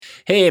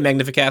Hey,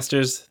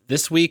 Magnificasters!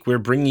 This week we're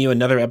bringing you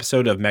another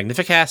episode of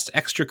Magnificast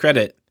Extra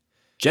Credit.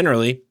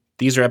 Generally,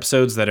 these are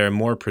episodes that are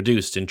more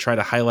produced and try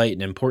to highlight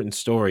an important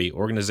story,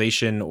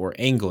 organization, or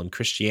angle in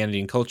Christianity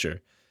and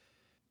culture.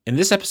 In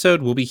this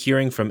episode, we'll be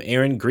hearing from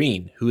Erin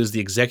Green, who is the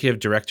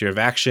Executive Director of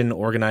Action,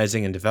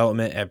 Organizing, and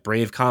Development at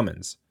Brave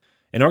Commons,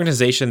 an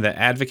organization that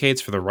advocates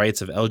for the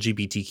rights of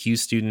LGBTQ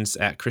students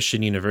at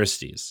Christian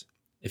universities.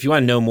 If you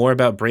want to know more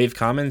about Brave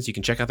Commons, you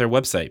can check out their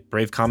website,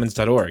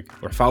 bravecommons.org,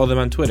 or follow them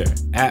on Twitter,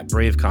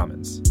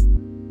 @BraveCommons.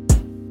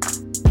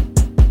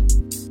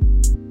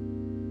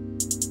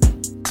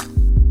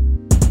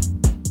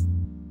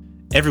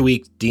 Every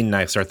week, Dean and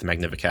I start the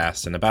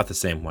Magnificast in about the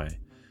same way.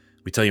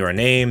 We tell you our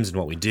names and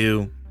what we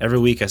do. Every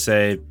week I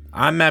say,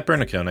 I'm Matt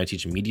Bernico and I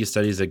teach media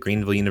studies at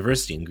Greenville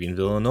University in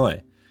Greenville,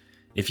 Illinois.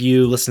 If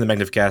you listen to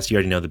Magnificast, you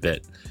already know the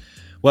bit.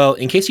 Well,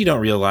 in case you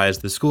don't realize,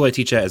 the school I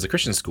teach at is a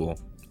Christian school.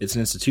 It's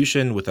an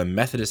institution with a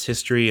Methodist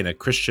history and a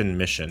Christian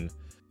mission.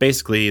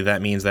 Basically,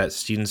 that means that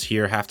students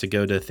here have to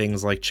go to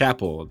things like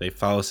chapel. They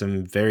follow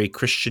some very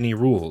Christian-y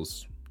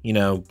rules. You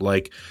know,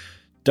 like,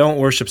 don't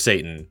worship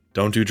Satan,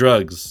 don't do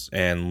drugs,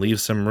 and leave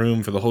some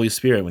room for the Holy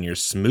Spirit when you're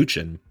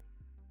smooching.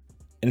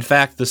 In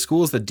fact, the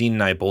schools that Dean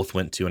and I both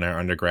went to in our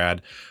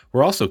undergrad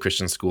were also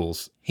Christian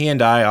schools. He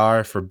and I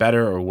are, for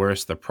better or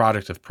worse, the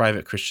product of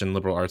private Christian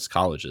liberal arts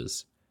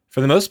colleges.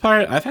 For the most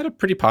part, I've had a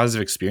pretty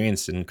positive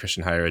experience in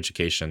Christian higher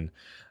education.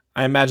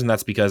 I imagine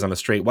that's because I'm a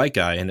straight white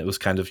guy and it was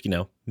kind of,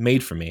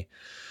 made for me.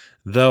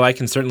 Though I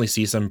can certainly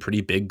see some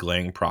pretty big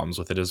glaring problems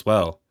with it as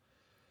well.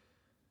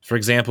 For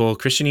example,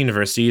 Christian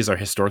universities are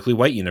historically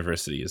white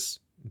universities.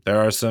 There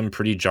are some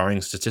pretty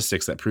jarring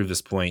statistics that prove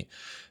this point.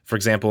 For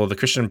example, the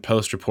Christian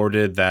Post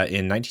reported that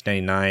in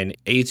 1999,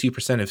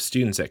 82% of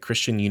students at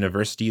Christian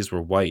universities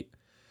were white.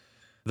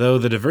 Though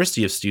the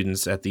diversity of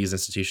students at these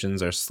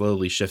institutions are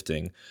slowly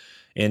shifting.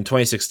 In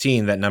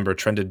 2016, that number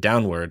trended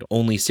downward.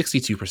 Only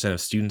 62% of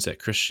students at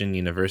Christian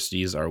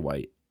universities are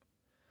white.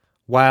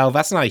 While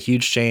that's not a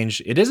huge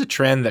change, it is a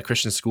trend that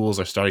Christian schools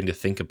are starting to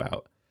think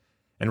about.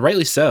 And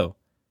rightly so.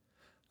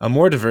 A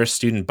more diverse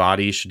student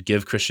body should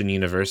give Christian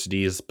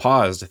universities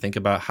pause to think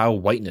about how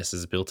whiteness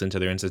is built into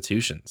their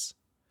institutions.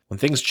 When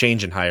things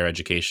change in higher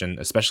education,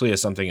 especially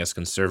as something as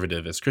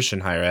conservative as Christian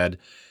higher ed,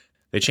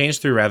 they change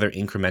through rather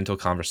incremental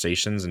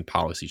conversations and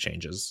policy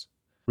changes.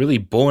 Really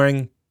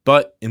boring,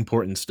 but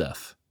important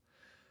stuff.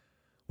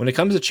 When it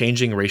comes to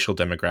changing racial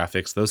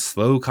demographics, those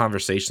slow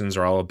conversations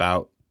are all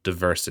about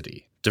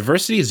diversity.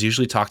 Diversity is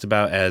usually talked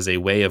about as a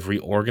way of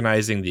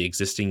reorganizing the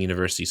existing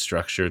university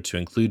structure to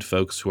include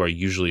folks who are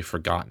usually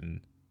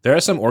forgotten. There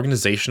are some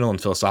organizational and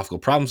philosophical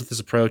problems with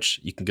this approach.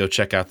 You can go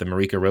check out the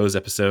Marika Rose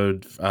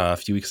episode a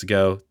few weeks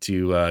ago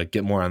to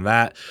get more on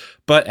that,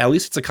 but at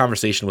least it's a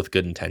conversation with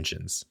good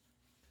intentions.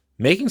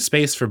 Making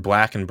space for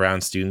Black and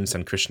brown students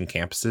on Christian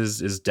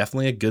campuses is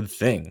definitely a good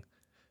thing.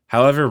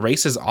 However,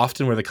 race is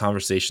often where the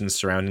conversations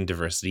surrounding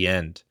diversity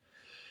end.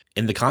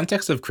 In the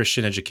context of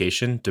Christian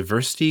education,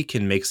 diversity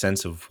can make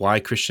sense of why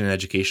Christian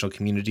educational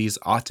communities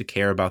ought to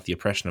care about the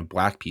oppression of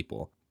Black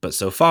people. But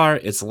so far,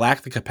 it's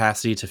lacked the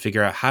capacity to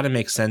figure out how to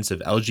make sense of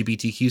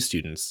LGBTQ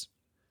students.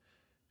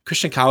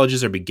 Christian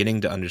colleges are beginning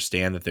to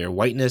understand that their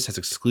whiteness has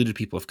excluded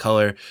people of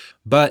color,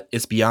 but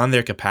it's beyond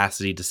their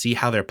capacity to see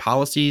how their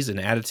policies and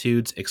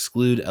attitudes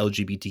exclude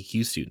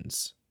LGBTQ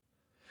students.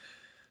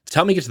 To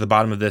help me get to the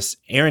bottom of this,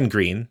 Erin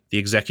Green, the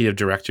Executive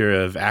Director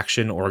of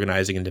Action,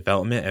 Organizing, and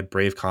Development at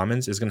Brave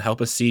Commons, is going to help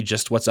us see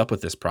just what's up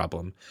with this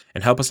problem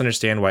and help us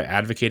understand why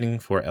advocating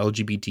for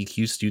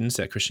LGBTQ students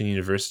at Christian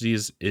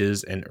universities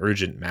is an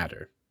urgent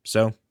matter.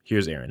 So,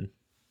 here's Erin.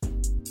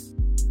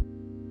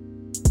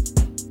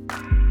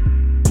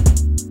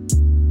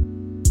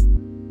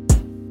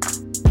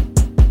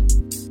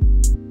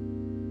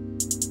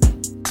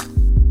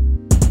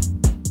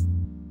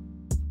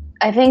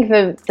 I think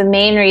the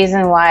main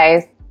reason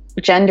why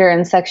gender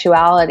and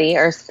sexuality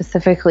are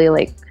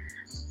specifically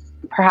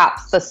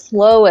perhaps the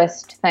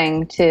slowest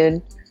thing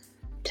to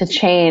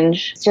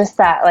change. It's just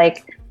that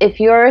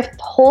if your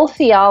whole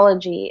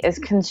theology is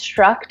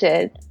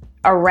constructed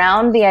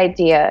around the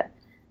idea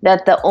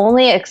that the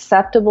only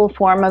acceptable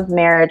form of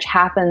marriage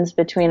happens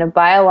between a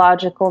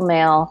biological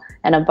male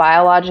and a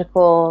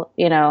biological,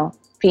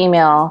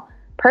 female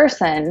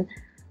person,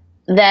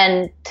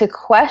 then to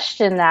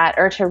question that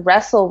or to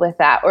wrestle with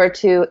that or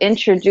to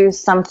introduce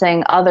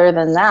something other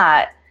than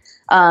that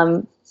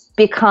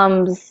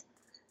becomes,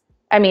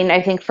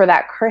 I think for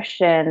that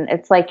Christian,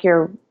 it's like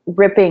you're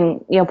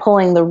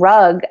pulling the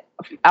rug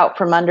out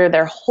from under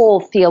their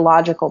whole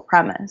theological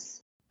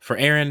premise. For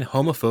Erin,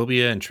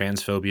 homophobia and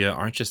transphobia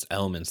aren't just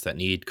elements that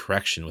need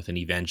correction within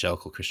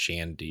evangelical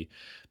Christianity,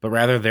 but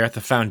rather they're at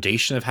the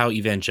foundation of how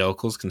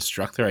evangelicals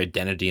construct their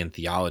identity and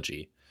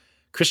theology.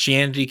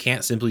 Christianity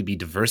can't simply be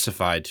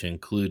diversified to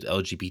include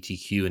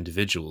LGBTQ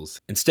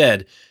individuals.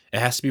 Instead, it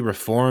has to be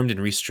reformed and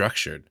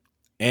restructured.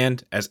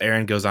 And, as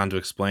Erin goes on to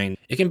explain,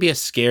 it can be a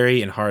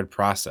scary and hard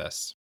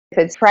process. If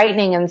it's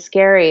frightening and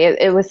scary,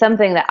 it was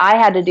something that I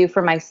had to do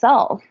for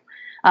myself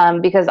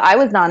because I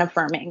was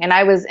non-affirming and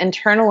I was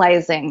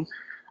internalizing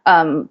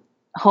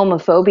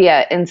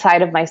homophobia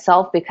inside of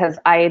myself because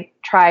I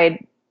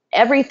tried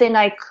everything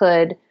I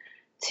could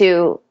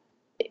to,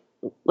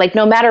 like,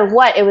 no matter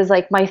what, it was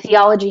like my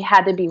theology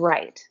had to be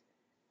right.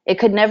 It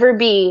could never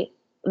be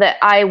that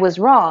I was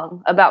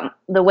wrong about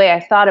the way I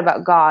thought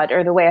about God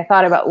or the way I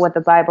thought about what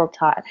the Bible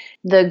taught.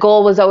 The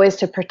goal was always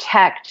to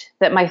protect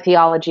that my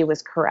theology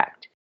was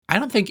correct. I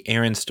don't think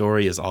Erin's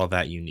story is all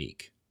that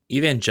unique.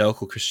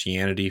 Evangelical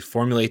Christianity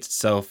formulates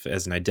itself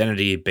as an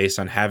identity based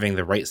on having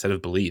the right set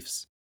of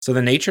beliefs. So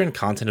the nature and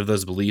content of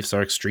those beliefs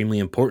are extremely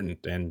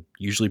important and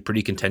usually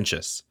pretty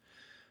contentious.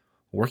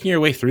 Working your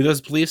way through those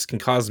beliefs can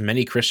cause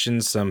many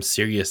Christians some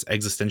serious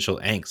existential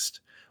angst.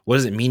 What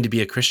does it mean to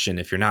be a Christian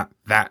if you're not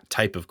that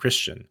type of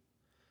Christian?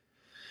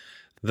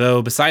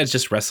 Though, besides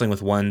just wrestling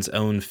with one's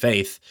own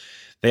faith,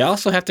 they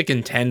also have to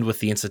contend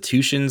with the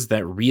institutions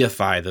that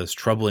reify those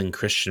troubling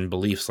Christian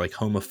beliefs like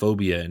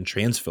homophobia and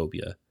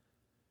transphobia.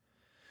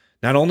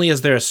 Not only is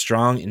there a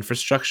strong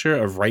infrastructure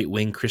of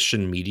right-wing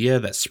Christian media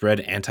that spread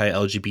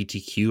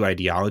anti-LGBTQ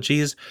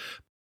ideologies,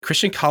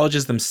 Christian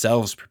colleges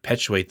themselves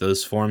perpetuate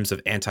those forms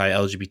of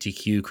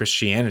anti-LGBTQ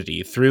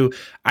Christianity through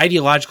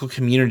ideological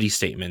community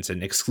statements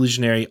and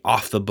exclusionary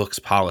off-the-books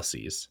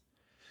policies.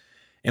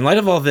 In light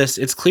of all this,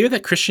 it's clear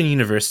that Christian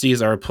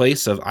universities are a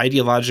place of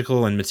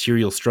ideological and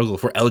material struggle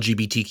for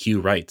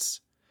LGBTQ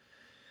rights.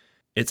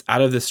 It's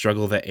out of this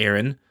struggle that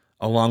Erin,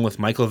 along with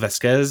Michael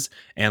Vesquez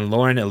and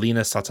Lauren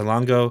Elena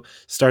Satalango,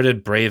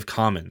 started Brave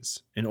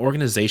Commons, an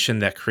organization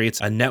that creates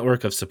a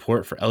network of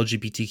support for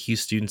LGBTQ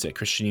students at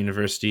Christian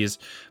universities,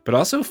 but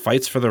also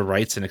fights for the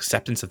rights and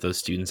acceptance of those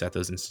students at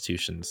those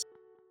institutions.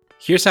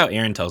 Here's how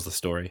Erin tells the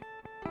story.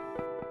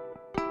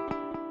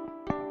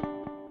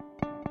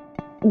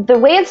 The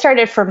way it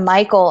started for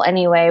Michael,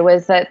 anyway,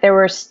 was that there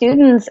were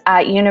students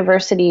at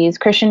universities,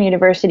 Christian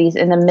universities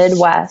in the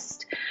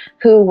Midwest,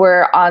 who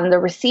were on the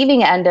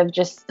receiving end of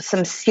just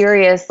some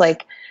serious,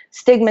 like,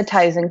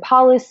 stigmatizing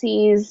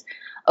policies,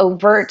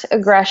 overt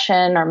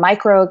aggression or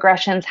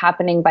microaggressions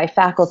happening by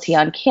faculty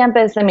on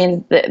campus. I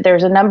mean,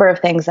 there's a number of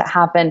things that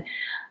happen.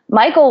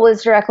 Michael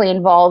was directly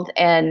involved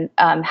in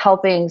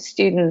helping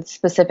students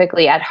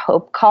specifically at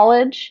Hope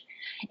College,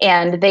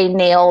 and they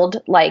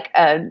nailed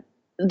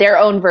their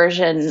own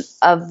version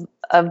of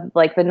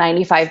like the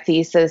 95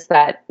 Thesis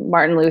that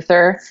Martin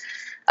Luther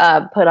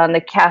put on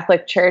the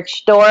Catholic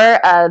Church door,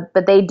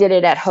 but they did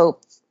it at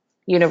Hope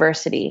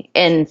University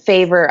in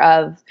favor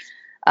of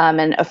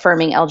and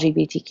affirming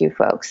LGBTQ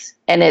folks,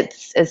 and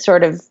it's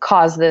sort of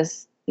caused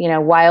this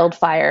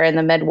wildfire in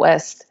the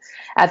Midwest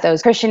at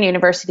those Christian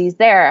universities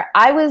there.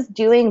 I was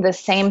doing the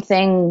same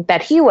thing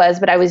that he was,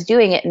 but I was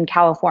doing it in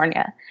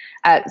California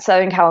at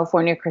Southern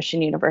California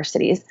Christian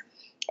universities.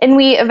 And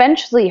we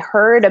eventually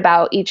heard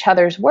about each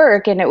other's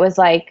work, and it was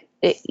like,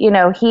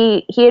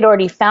 he had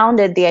already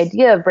founded the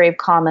idea of Brave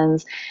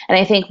Commons, and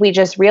I think we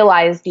just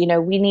realized,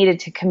 we needed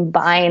to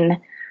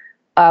combine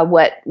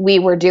what we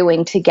were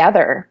doing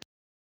together.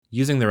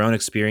 Using their own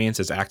experience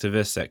as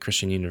activists at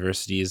Christian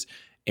universities,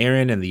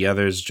 Erin and the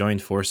others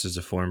joined forces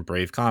to form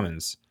Brave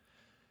Commons.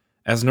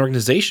 As an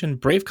organization,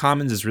 Brave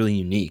Commons is really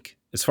unique.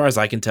 As far as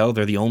I can tell,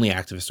 they're the only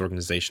activist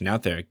organization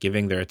out there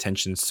giving their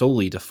attention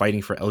solely to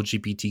fighting for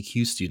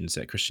LGBTQ students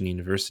at Christian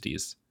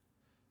universities.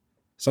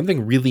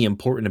 Something really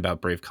important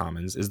about Brave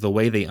Commons is the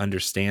way they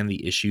understand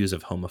the issues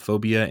of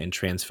homophobia and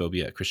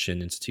transphobia at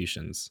Christian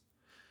institutions.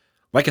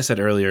 Like I said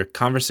earlier,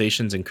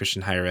 conversations in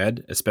Christian higher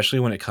ed, especially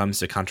when it comes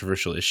to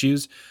controversial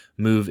issues,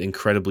 move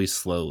incredibly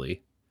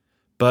slowly.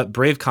 But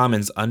Brave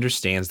Commons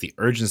understands the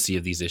urgency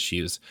of these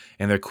issues,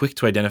 and they're quick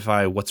to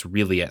identify what's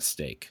really at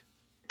stake.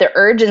 The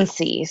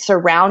urgency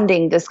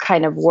surrounding this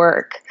kind of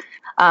work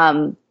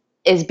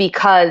is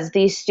because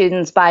these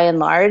students, by and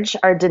large,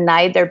 are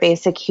denied their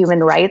basic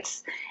human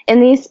rights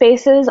in these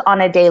spaces on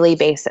a daily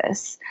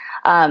basis.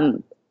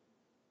 And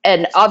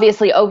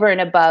obviously over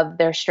and above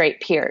their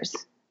straight peers.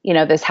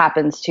 This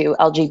happens to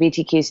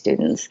LGBTQ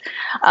students.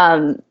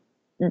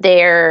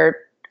 They're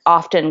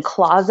often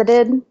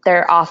closeted.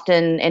 They're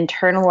often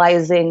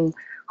internalizing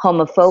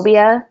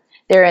homophobia.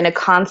 They're in a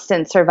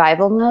constant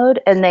survival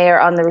mode, and they are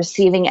on the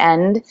receiving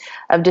end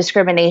of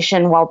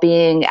discrimination while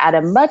being at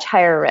a much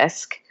higher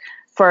risk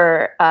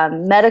for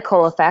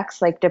medical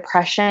effects like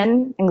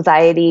depression,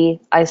 anxiety,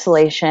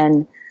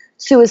 isolation,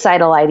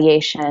 suicidal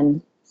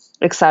ideation,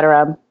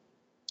 etc.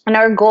 And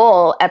our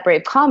goal at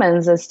Brave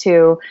Commons is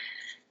to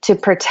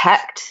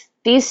protect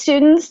these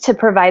students, to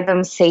provide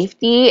them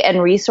safety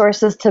and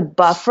resources to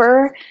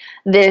buffer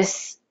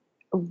this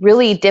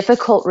really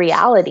difficult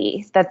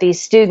reality that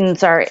these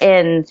students are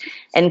in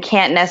and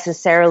can't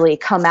necessarily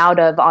come out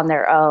of on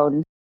their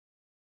own.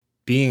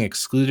 Being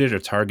excluded or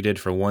targeted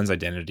for one's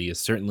identity is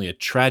certainly a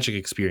tragic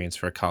experience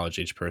for a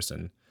college-age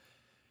person.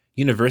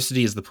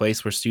 University is the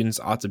place where students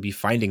ought to be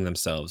finding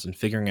themselves and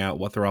figuring out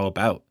what they're all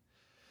about.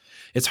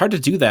 It's hard to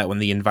do that when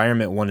the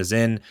environment one is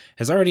in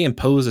has already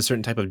imposed a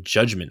certain type of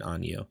judgment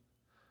on you.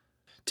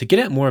 To get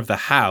at more of the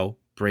how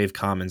Brave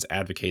Commons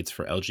advocates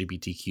for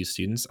LGBTQ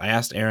students, I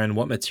asked Erin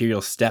what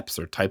material steps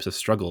or types of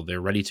struggle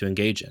they're ready to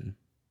engage in.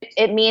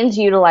 It means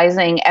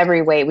utilizing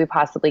every way we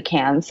possibly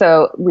can.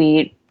 So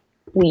we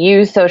we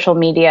use social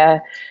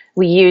media,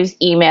 we use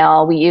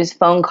email, we use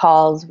phone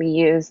calls, we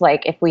use,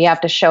 like, if we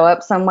have to show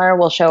up somewhere,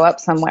 we'll show up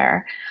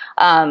somewhere.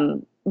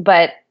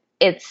 But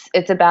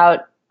it's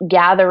about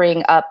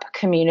gathering up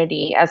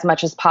community as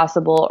much as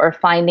possible, or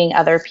finding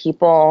other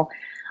people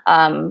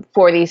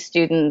for these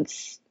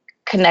students,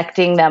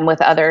 connecting them with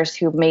others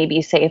who may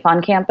be safe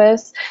on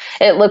campus.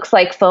 It looks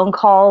like phone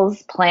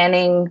calls,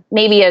 planning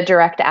maybe a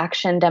direct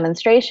action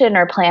demonstration,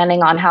 or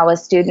planning on how a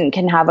student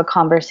can have a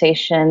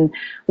conversation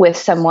with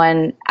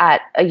someone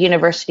at a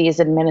university's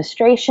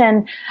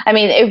administration. I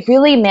mean, it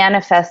really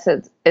manifests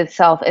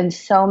itself in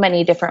so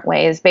many different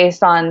ways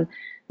based on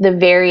the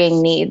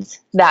varying needs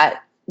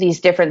that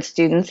these different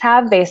students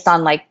have based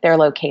on, like, their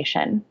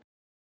location.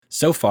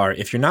 So far,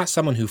 if you're not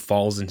someone who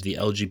falls into the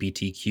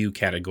LGBTQ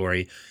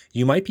category,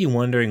 you might be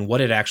wondering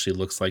what it actually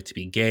looks like to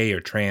be gay or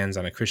trans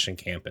on a Christian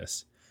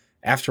campus.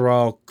 After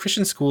all,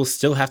 Christian schools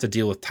still have to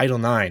deal with Title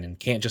IX and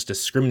can't just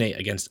discriminate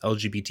against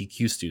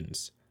LGBTQ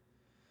students.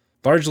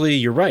 Largely,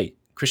 you're right.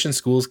 Christian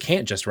schools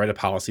can't just write a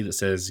policy that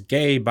says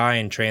gay, bi,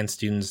 and trans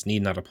students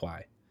need not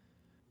apply.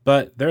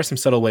 But there are some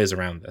subtle ways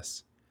around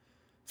this.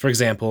 For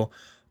example,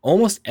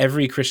 almost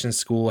every Christian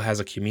school has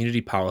a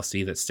community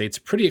policy that states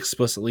pretty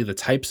explicitly the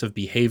types of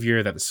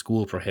behavior that the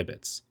school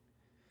prohibits.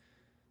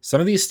 Some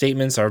of these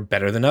statements are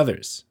better than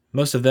others.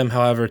 Most of them,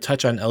 however,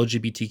 touch on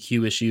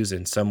LGBTQ issues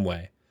in some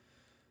way.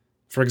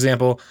 For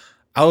example,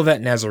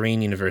 Olivet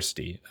Nazarene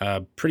University,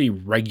 a pretty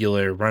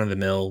regular,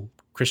 run-of-the-mill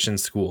Christian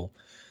school,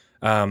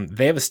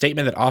 they have a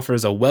statement that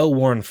offers a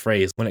well-worn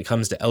phrase when it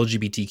comes to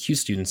LGBTQ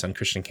students on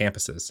Christian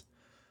campuses.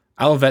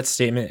 Olivet's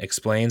statement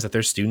explains that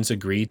their students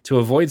agree to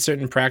avoid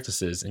certain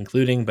practices,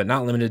 including but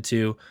not limited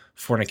to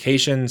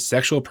fornication,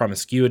 sexual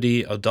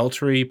promiscuity,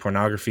 adultery,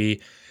 pornography,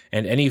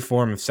 and any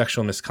form of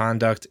sexual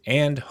misconduct,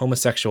 and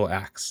homosexual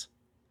acts.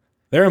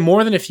 There are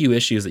more than a few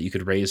issues that you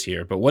could raise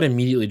here, but what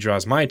immediately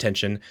draws my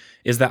attention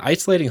is that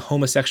isolating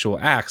homosexual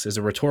acts is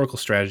a rhetorical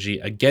strategy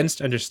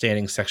against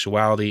understanding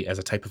sexuality as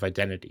a type of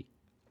identity.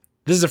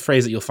 This is a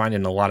phrase that you'll find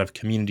in a lot of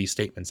community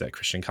statements at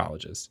Christian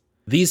colleges.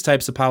 These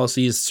types of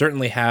policies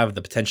certainly have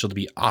the potential to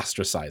be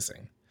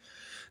ostracizing.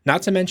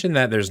 Not to mention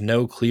that there's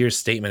no clear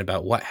statement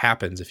about what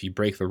happens if you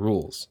break the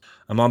rules.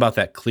 I'm all about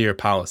that clear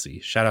policy.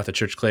 Shout out to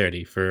Church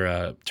Clarity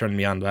for turning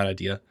me on to that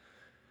idea.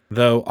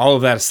 Though, all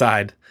of that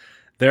aside,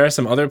 there are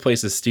some other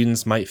places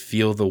students might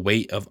feel the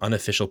weight of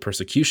unofficial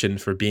persecution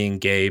for being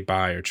gay,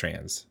 bi, or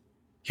trans.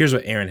 Here's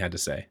what Erin had to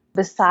say.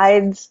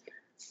 Besides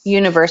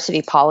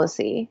university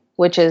policy,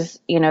 which is,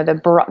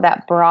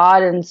 that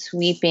broad and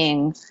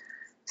sweeping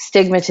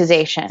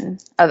stigmatization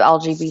of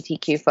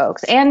LGBTQ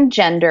folks and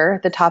gender,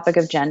 the topic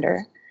of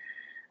gender,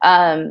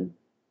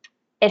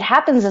 it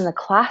happens in the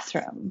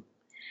classroom.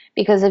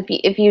 Because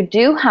if you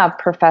do have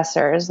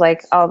professors,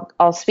 like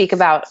I'll speak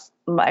about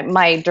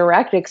my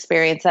direct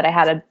experience that I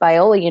had at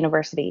Biola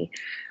University.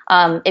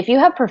 If you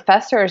have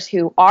professors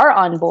who are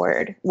on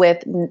board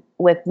with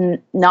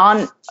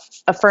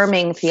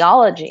non-affirming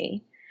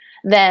theology,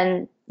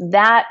 then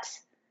that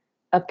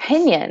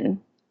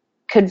opinion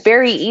could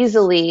very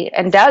easily,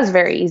 and does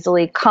very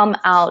easily, come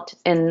out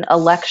in a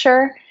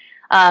lecture.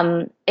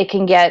 It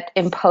can get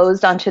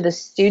imposed onto the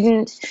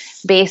student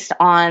based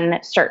on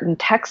certain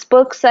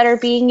textbooks that are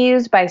being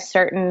used by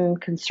certain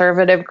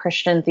conservative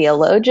Christian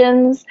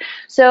theologians.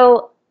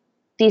 So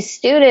these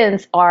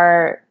students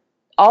are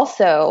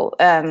also,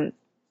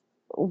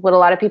 what a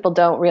lot of people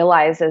don't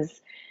realize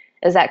is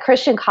that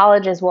Christian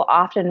colleges will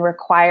often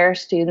require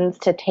students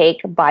to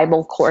take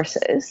Bible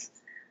courses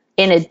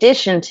in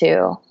addition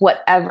to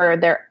whatever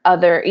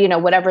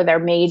their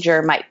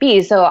major might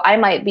be. So I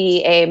might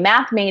be a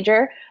math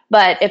major,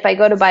 but if I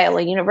go to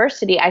Biola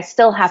University, I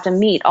still have to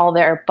meet all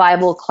their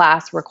Bible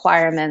class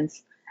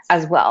requirements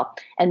as well.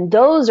 And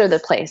those are the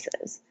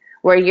places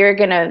where you're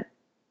going to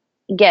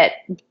get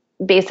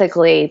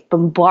basically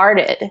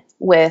bombarded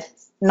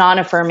with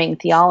non-affirming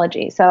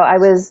theology. So I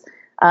was,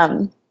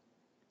 and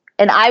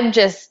I'm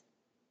just,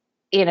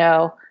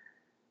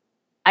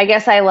 I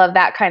guess I love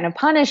that kind of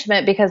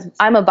punishment because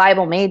I'm a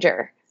Bible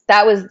major.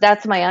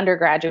 That's my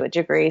undergraduate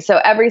degree. So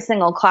every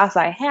single class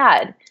I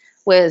had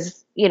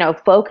was,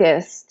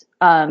 focused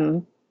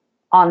on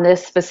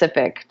this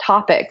specific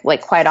topic,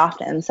 like, quite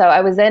often. So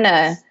I was in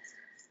a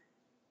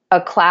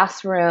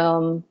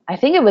classroom, I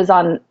think it was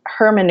on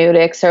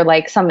hermeneutics, or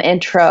like some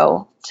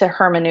intro to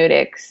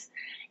hermeneutics.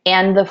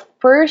 And the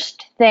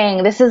first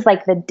thing, this is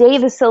like the day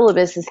the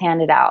syllabus is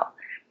handed out,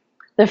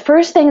 the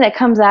first thing that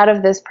comes out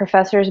of this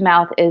professor's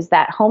mouth is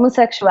that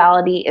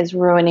homosexuality is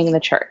ruining the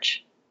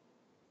church.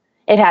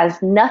 It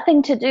has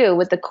nothing to do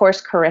with the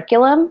course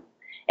curriculum.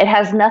 It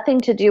has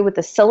nothing to do with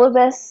the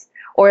syllabus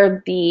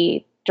or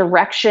the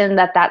direction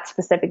that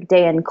specific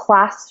day in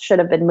class should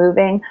have been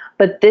moving.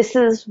 But this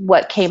is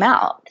what came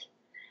out.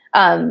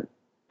 And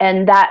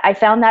that I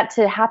found that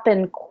to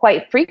happen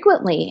quite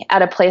frequently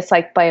at a place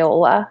like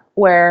Biola,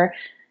 where,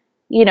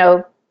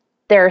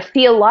 their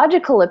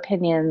theological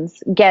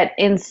opinions get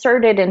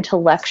inserted into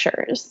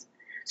lectures.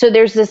 So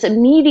there's this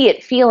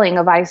immediate feeling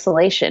of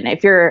isolation.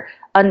 If you're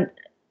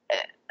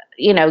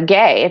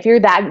gay, if you're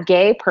that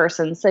gay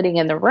person sitting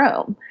in the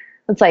room,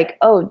 it's like,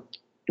 oh,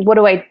 what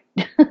do I,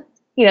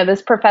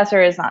 this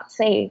professor is not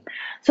safe.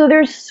 So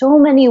there's so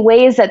many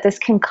ways that this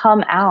can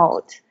come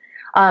out.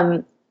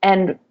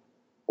 And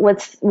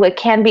what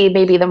can be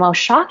maybe the most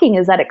shocking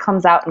is that it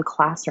comes out in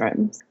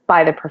classrooms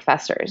by the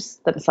professors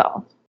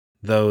themselves.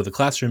 Though the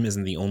classroom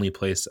isn't the only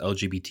place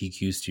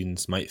LGBTQ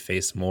students might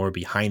face more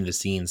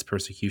behind-the-scenes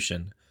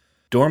persecution,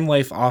 dorm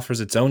life offers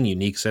its own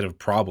unique set of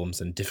problems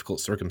and difficult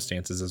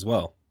circumstances as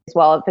well.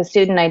 Well, if a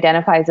student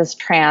identifies as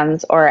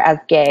trans or as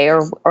gay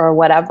or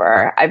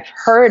whatever, I've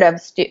heard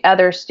of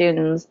other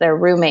students, their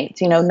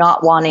roommates,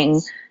 not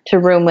wanting to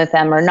room with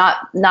them, or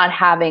not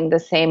having the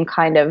same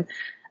kind of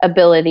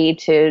ability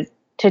to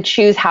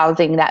choose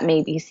housing that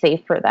may be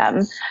safe for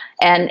them.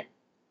 And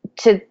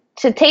to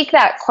take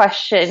that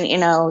question,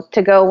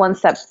 to go one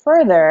step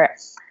further,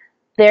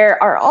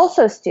 there are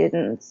also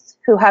students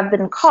who have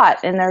been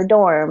caught in their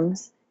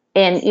dorms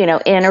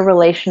in a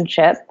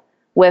relationship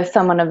with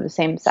someone of the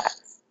same sex.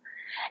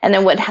 And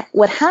then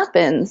what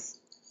happens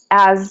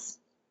as,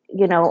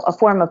 a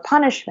form of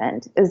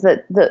punishment is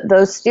that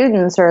those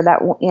students, or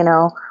that,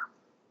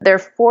 they're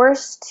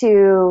forced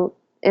to,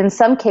 in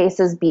some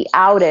cases, be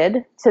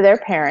outed to their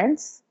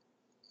parents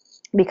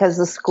because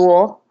the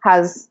school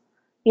has,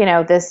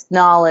 this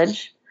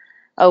knowledge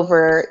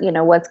over,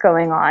 what's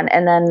going on.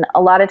 And then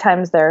a lot of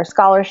times their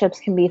scholarships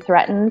can be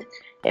threatened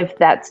if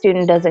that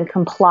student doesn't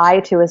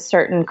comply to a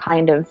certain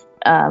kind of,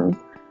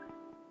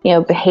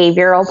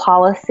 behavioral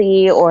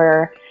policy,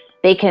 or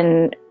they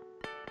can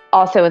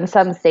also in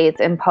some states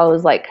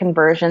impose like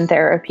conversion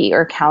therapy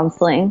or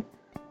counseling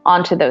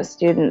onto those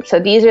students. So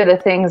these are the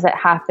things that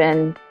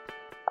happen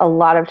a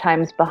lot of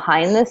times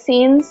behind the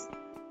scenes,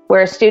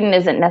 where a student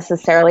isn't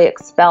necessarily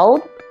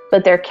expelled,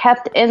 but they're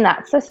kept in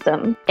that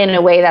system in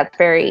a way that's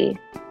very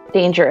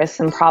dangerous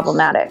and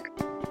problematic.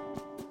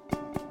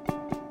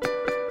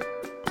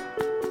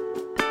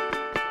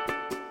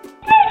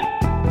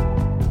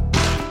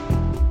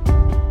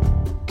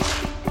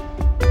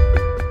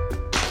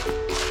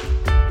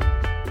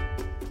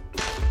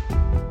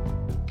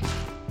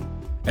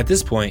 At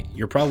this point,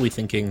 you're probably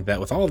thinking that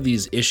with all of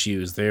these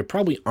issues, there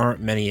probably aren't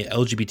many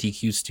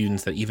LGBTQ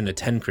students that even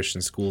attend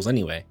Christian schools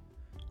anyway.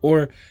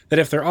 Or that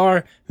if there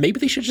are, maybe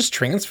they should just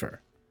transfer.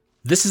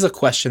 This is a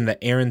question that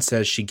Erin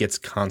says she gets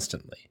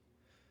constantly.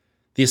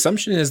 The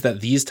assumption is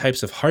that these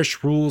types of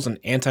harsh rules and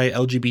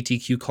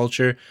anti-LGBTQ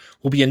culture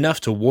will be enough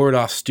to ward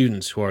off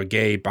students who are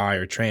gay, bi,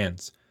 or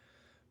trans.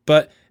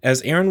 But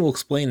as Erin will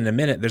explain in a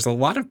minute, there's a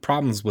lot of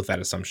problems with that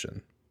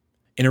assumption.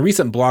 In a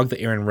recent blog that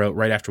Erin wrote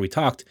right after we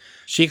talked,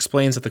 she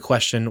explains that the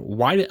question,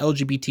 why do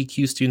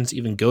LGBTQ students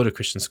even go to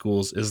Christian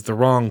schools, is the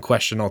wrong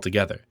question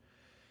altogether.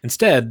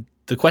 Instead,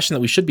 the question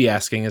that we should be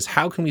asking is,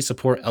 how can we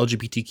support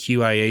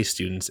LGBTQIA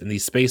students in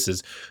these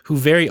spaces who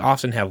very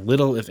often have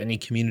little, if any,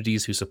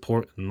 communities who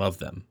support and love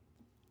them?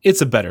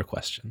 It's a better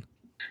question.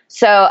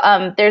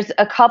 So there's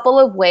a couple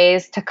of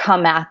ways to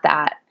come at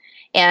that.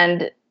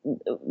 And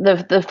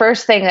the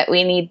first thing that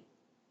we need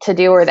to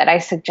do, or that I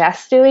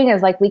suggest doing,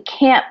 is like, we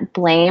can't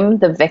blame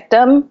the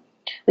victim.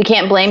 We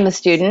can't blame the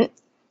student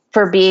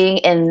for being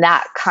in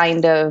that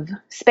kind of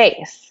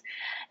space.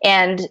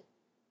 And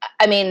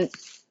I mean,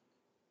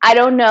 I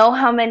don't know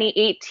how many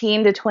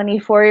 18 to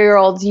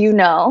 24-year-olds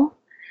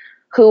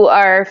who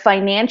are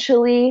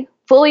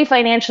fully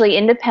financially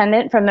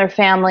independent from their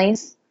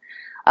families,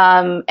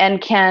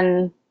 and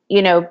can,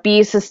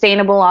 be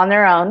sustainable on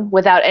their own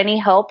without any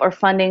help or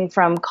funding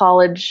from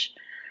college,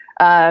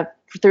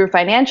 through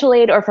financial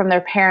aid, or from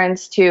their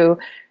parents to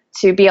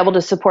be able to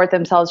support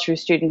themselves through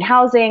student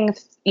housing,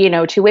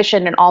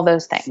 tuition and all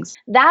those things.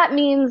 That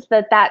means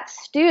that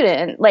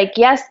student, like,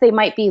 yes, they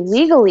might be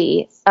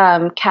legally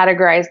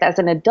categorized as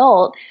an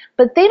adult,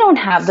 but they don't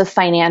have the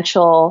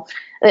financial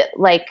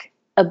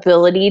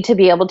ability to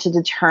be able to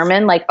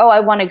determine, like, oh, I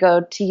want to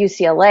go to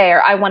UCLA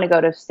or I want to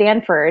go to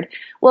Stanford.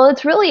 Well,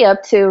 it's really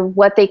up to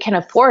what they can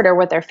afford or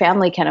what their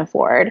family can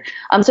afford.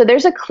 So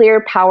there's a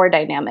clear power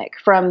dynamic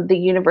from the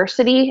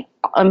university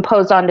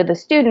imposed onto the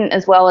student,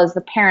 as well as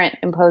the parent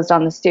imposed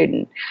on the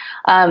student.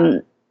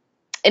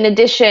 In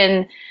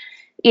addition,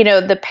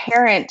 the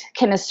parent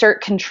can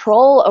assert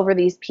control over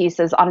these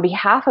pieces on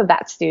behalf of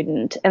that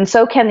student, and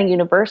so can the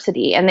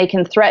university, and they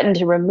can threaten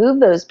to remove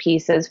those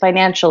pieces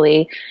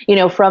financially,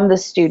 from the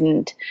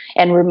student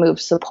and remove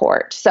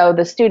support. So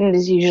the student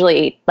is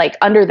usually like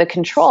under the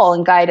control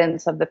and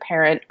guidance of the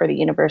parent or the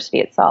university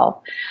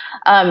itself.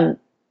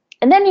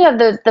 And then you have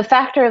the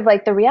factor of,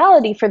 like, the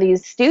reality for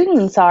these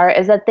students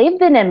is that they've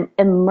been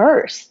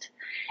immersed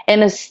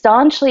in a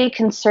staunchly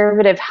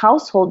conservative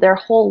household their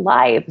whole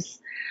lives.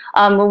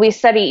 When we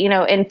study,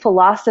 in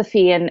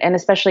philosophy and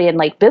especially in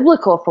like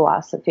biblical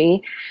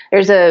philosophy,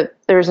 there's a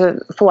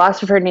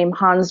philosopher named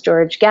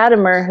Hans-Georg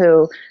Gadamer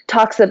who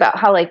talks about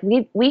how, like,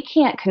 we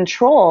can't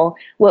control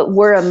what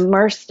we're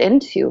immersed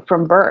into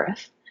from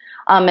birth.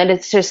 And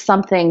it's just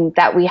something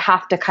that we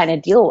have to kind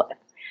of deal with,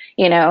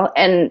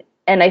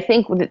 and I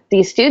think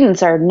these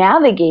students are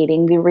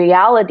navigating the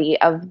reality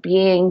of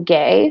being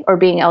gay or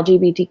being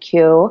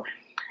LGBTQ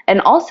and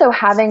also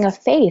having a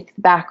faith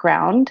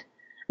background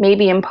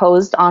maybe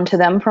imposed onto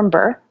them from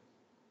birth.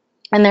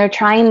 And they're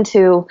trying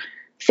to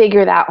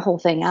figure that whole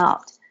thing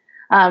out.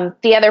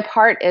 The other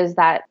part is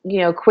that,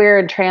 queer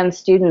and trans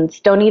students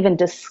don't even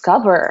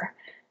discover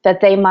that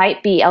they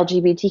might be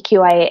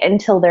LGBTQIA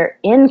until they're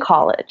in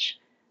college.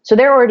 So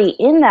they're already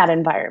in that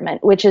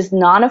environment, which is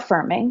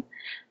non-affirming.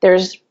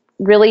 There's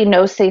really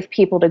no safe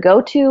people to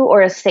go to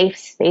or a safe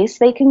space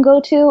they can go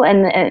to.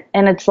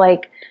 And it's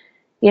like,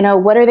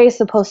 what are they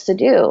supposed to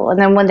do? And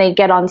then when they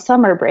get on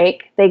summer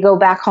break, they go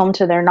back home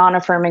to their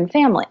non-affirming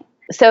family.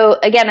 So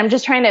again, I'm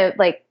just trying to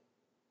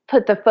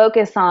put the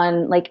focus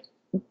on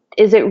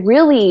is it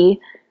really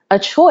a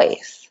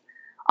choice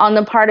on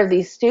the part of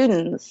these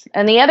students?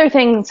 And the other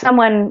thing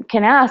someone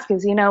can ask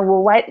is,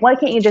 well, why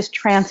can't you just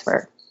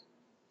transfer?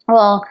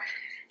 Well,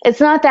 it's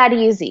not that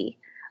easy.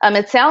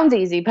 It sounds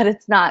easy, but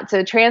it's not.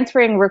 So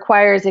transferring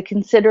requires a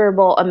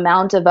considerable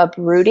amount of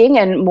uprooting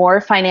and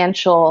more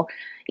financial,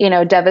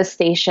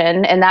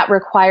 devastation. And that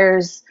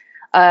requires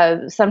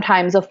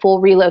sometimes a full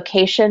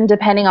relocation,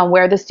 depending on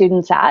where the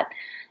student's at.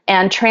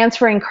 And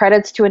transferring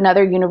credits to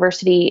another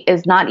university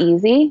is not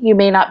easy. You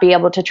may not be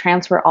able to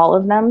transfer all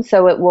of them,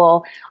 so it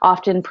will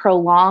often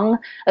prolong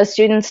a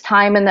student's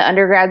time in the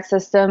undergrad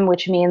system,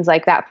 which means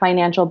that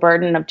financial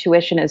burden of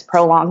tuition is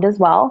prolonged as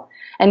well.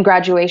 And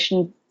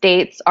graduation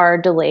dates are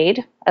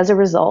delayed as a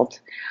result.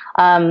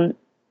 And,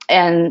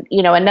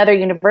 another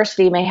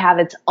university may have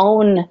its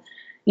own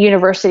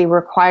university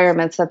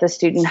requirements that the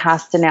student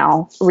has to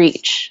now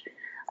reach,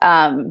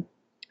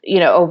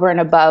 over and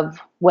above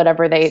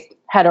whatever they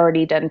had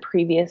already done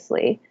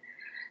previously.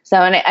 So,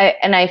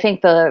 and I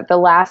think the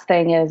last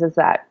thing is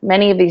that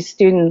many of these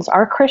students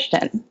are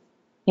Christian,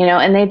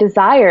 and they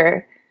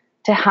desire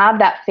to have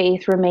that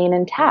faith remain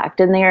intact.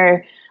 And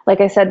they're,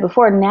 like I said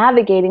before,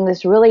 navigating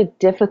this really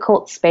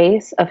difficult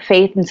space of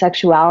faith and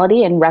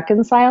sexuality and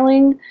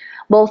reconciling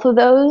both of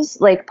those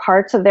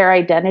parts of their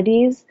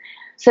identities.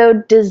 So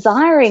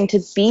desiring to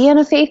be in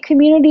a faith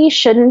community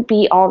shouldn't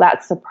be all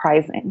that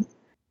surprising.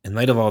 In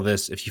light of all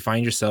this, if you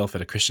find yourself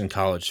at a Christian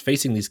college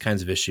facing these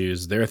kinds of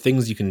issues, there are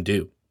things you can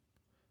do.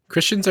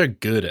 Christians are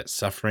good at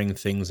suffering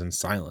things in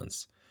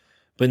silence,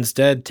 but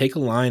instead take a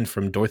line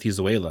from Dorothy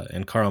Zoela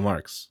and Karl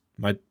Marx,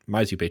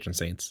 my two patron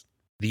saints.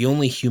 The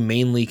only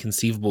humanely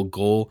conceivable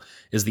goal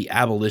is the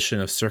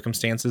abolition of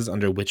circumstances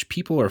under which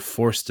people are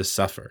forced to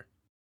suffer.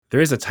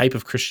 There is a type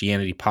of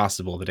Christianity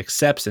possible that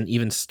accepts and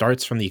even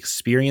starts from the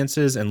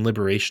experiences and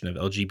liberation of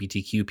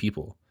LGBTQ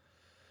people.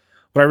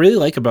 What I really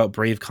like about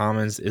Brave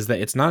Commons is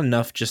that it's not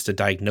enough just to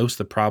diagnose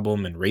the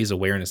problem and raise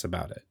awareness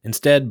about it.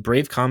 Instead,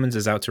 Brave Commons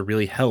is out to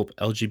really help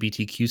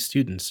LGBTQ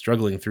students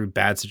struggling through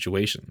bad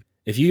situations.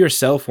 If you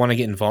yourself want to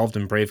get involved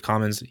in Brave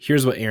Commons,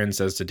 here's what Erin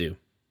says to do.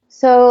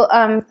 So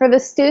for the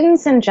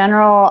students in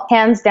general,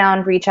 hands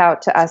down, reach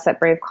out to us at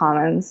Brave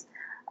Commons.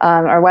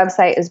 Our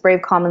website is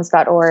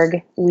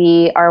bravecommons.org.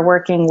 We are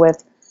working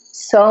with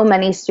so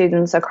many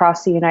students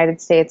across the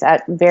United States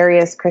at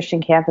various Christian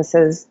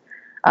campuses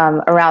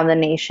around the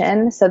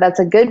nation. So that's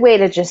a good way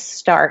to just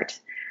start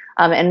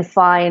and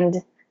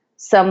find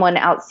someone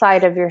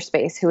outside of your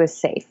space who is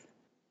safe.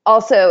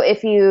 Also,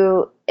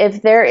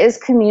 if there is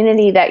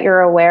community that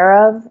you're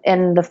aware of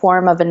in the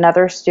form of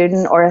another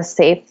student or a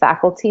safe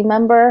faculty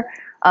member,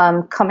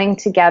 coming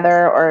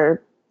together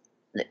or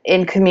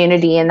in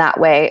community in that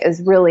way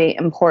is really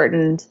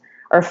important,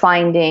 or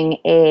finding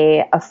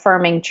a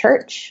affirming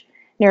church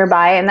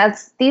nearby. And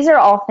these are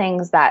all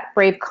things that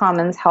Brave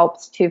Commons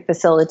helps to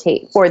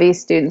facilitate for these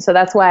students. So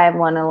that's why I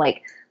want to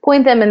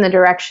point them in the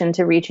direction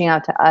to reaching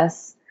out to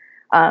us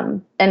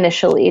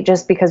initially,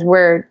 just because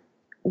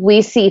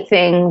we see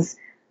things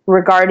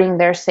regarding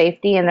their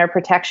safety and their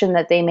protection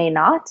that they may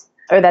not,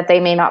 or that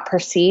they may not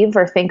perceive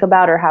or think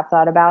about or have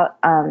thought about.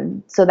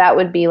 So that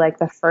would be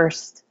the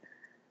first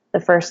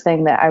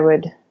thing that I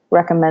would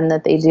recommend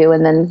that they do.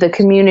 And then the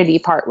community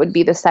part would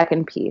be the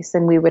second piece,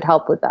 and we would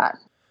help with that.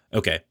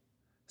 Okay.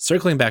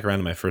 Circling back around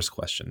to my first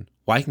question,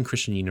 why can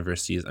Christian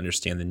universities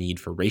understand the need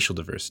for racial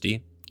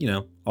diversity,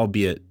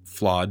 albeit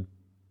flawed,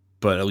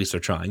 but at least they're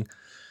trying,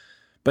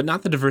 but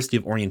not the diversity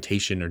of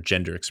orientation or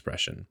gender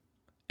expression?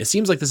 It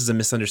seems like this is a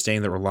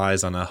misunderstanding that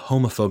relies on a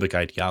homophobic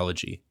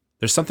ideology.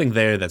 There's something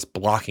there that's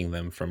blocking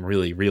them from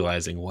really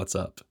realizing what's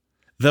up.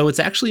 Though it's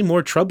actually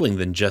more troubling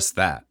than just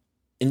that.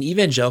 In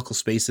evangelical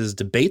spaces,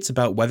 debates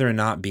about whether or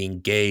not being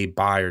gay,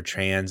 bi, or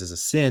trans is a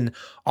sin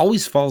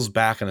always falls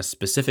back on a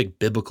specific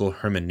biblical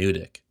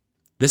hermeneutic.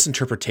 This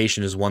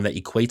interpretation is one that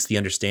equates the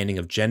understanding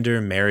of gender,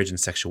 marriage, and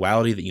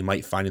sexuality that you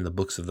might find in the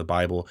books of the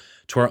Bible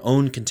to our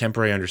own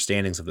contemporary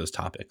understandings of those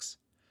topics.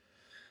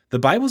 The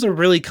Bible's a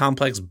really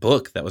complex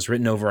book that was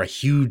written over a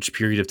huge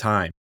period of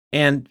time,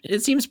 and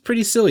it seems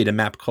pretty silly to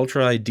map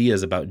cultural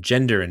ideas about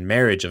gender and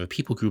marriage of a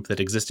people group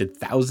that existed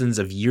thousands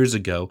of years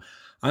ago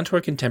onto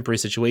our contemporary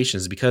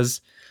situations because,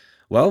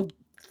 well,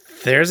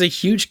 there's a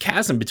huge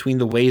chasm between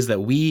the ways that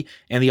we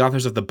and the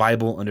authors of the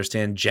Bible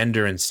understand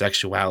gender and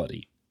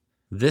sexuality.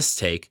 This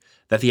take,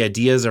 that the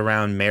ideas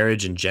around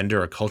marriage and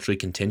gender are culturally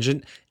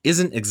contingent,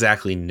 isn't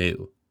exactly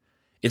new.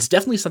 It's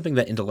definitely something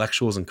that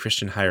intellectuals in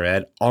Christian higher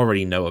ed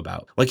already know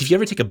about. Like if you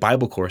ever take a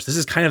Bible course, this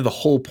is kind of the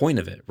whole point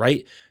of it,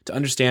 right? To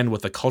understand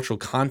what the cultural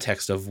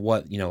context of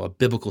what, a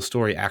biblical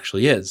story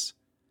actually is.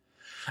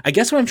 I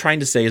guess what I'm trying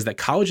to say is that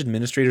college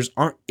administrators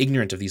aren't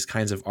ignorant of these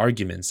kinds of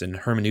arguments and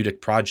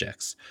hermeneutic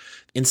projects.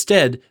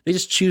 Instead, they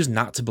just choose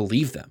not to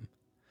believe them.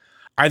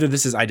 Either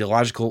this is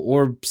ideological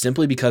or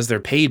simply because they're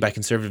paid by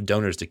conservative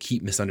donors to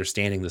keep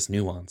misunderstanding this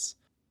nuance.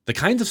 The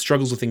kinds of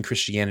struggles within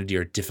Christianity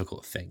are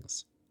difficult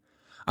things.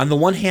 On the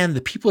one hand,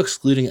 the people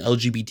excluding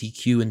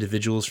LGBTQ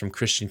individuals from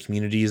Christian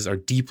communities are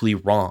deeply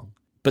wrong.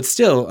 But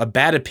still, a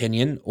bad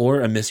opinion or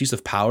a misuse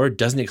of power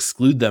doesn't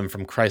exclude them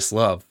from Christ's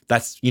love.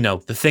 That's,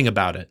 the thing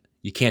about it.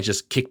 You can't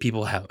just kick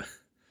people out.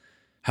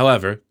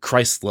 However,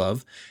 Christ's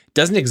love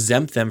doesn't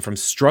exempt them from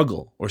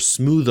struggle or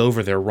smooth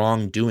over their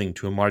wrongdoing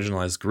to a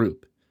marginalized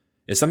group.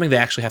 It's something they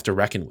actually have to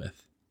reckon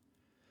with.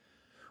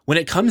 When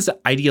it comes to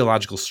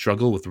ideological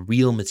struggle with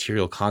real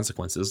material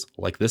consequences,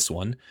 like this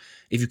one,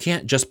 if you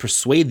can't just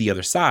persuade the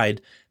other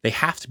side, they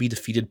have to be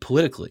defeated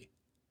politically.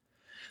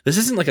 This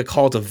isn't like a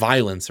call to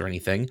violence or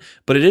anything,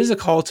 but it is a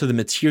call to the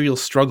material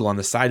struggle on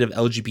the side of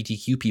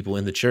LGBTQ people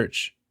in the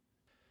church.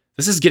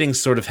 This is getting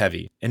sort of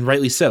heavy, and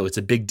rightly so, it's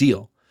a big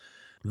deal.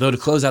 Though to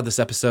close out this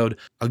episode,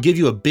 I'll give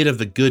you a bit of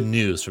the good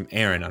news from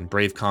Erin on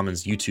Brave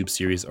Common's YouTube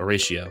series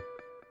Oratio.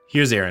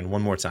 Here's Erin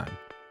one more time.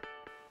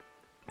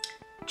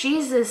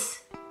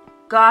 Jesus,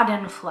 God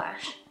in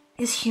flesh,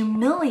 is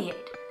humiliated.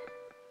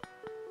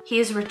 He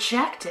is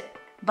rejected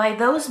by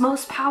those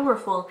most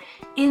powerful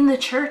in the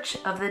church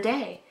of the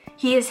day.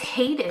 He is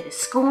hated,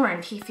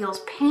 scorned, he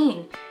feels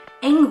pain,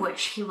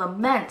 anguish, he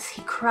laments,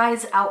 he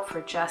cries out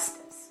for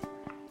justice.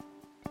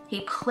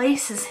 He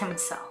places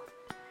himself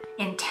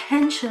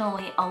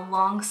intentionally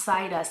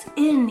alongside us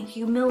in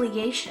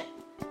humiliation,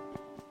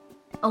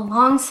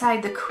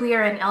 alongside the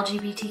queer and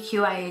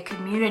LGBTQIA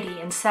community,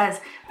 and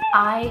says,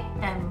 I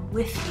am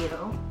with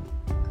you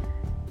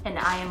and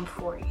I am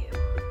for you.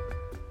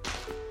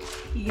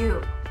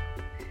 You,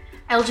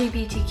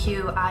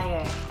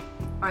 LGBTQIA,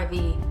 are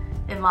the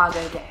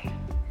Imago Dei.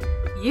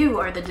 You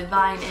are the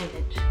divine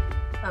image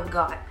of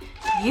God.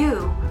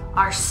 You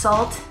are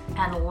salt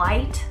and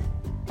light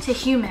to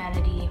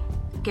humanity,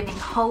 giving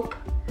hope,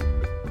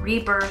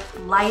 rebirth,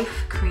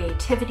 life,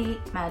 creativity,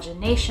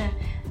 imagination,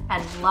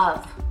 and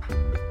love.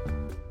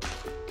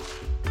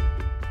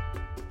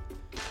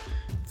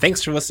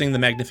 Thanks for listening to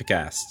the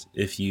Magnificast.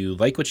 If you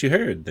like what you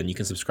heard, then you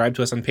can subscribe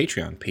to us on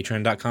Patreon,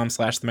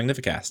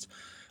 patreon.com/themagnificast.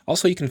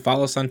 Also, you can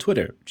follow us on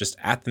Twitter, just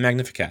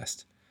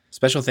 @themagnificast.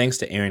 Special thanks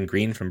to Erin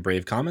Green from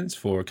Brave Commons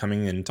for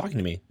coming and talking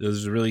to me. It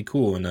was really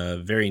cool and a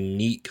very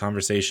neat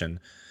conversation.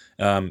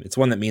 It's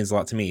one that means a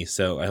lot to me,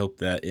 so I hope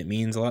that it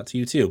means a lot to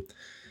you too.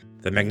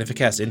 The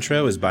Magnificast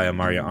intro is by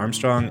Amaria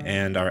Armstrong,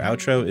 and our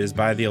outro is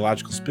by The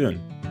Illogical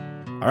Spoon.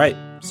 All right,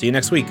 see you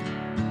next week.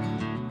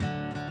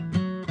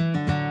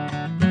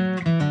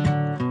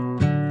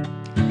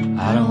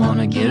 I don't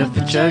wanna get up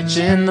for church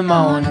in the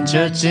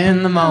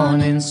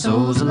morning,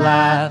 souls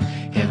alive.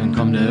 Heaven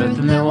come to earth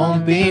and there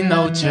won't be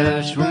no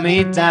church. We'll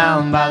meet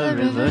down by the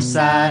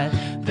riverside.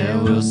 There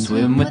we'll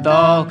swim with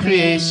all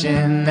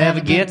creation. Never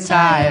get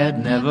tired,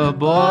 never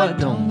bored.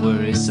 Don't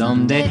worry,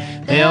 someday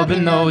there'll be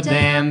no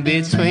dam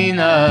between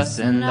us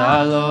and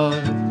our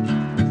Lord.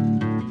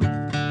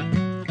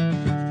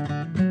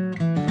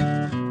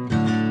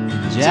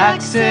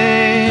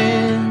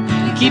 Jackson,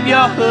 keep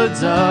your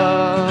hoods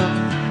up.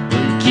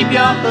 Keep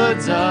your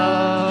hoods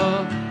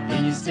up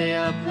and you stay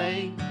up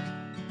late.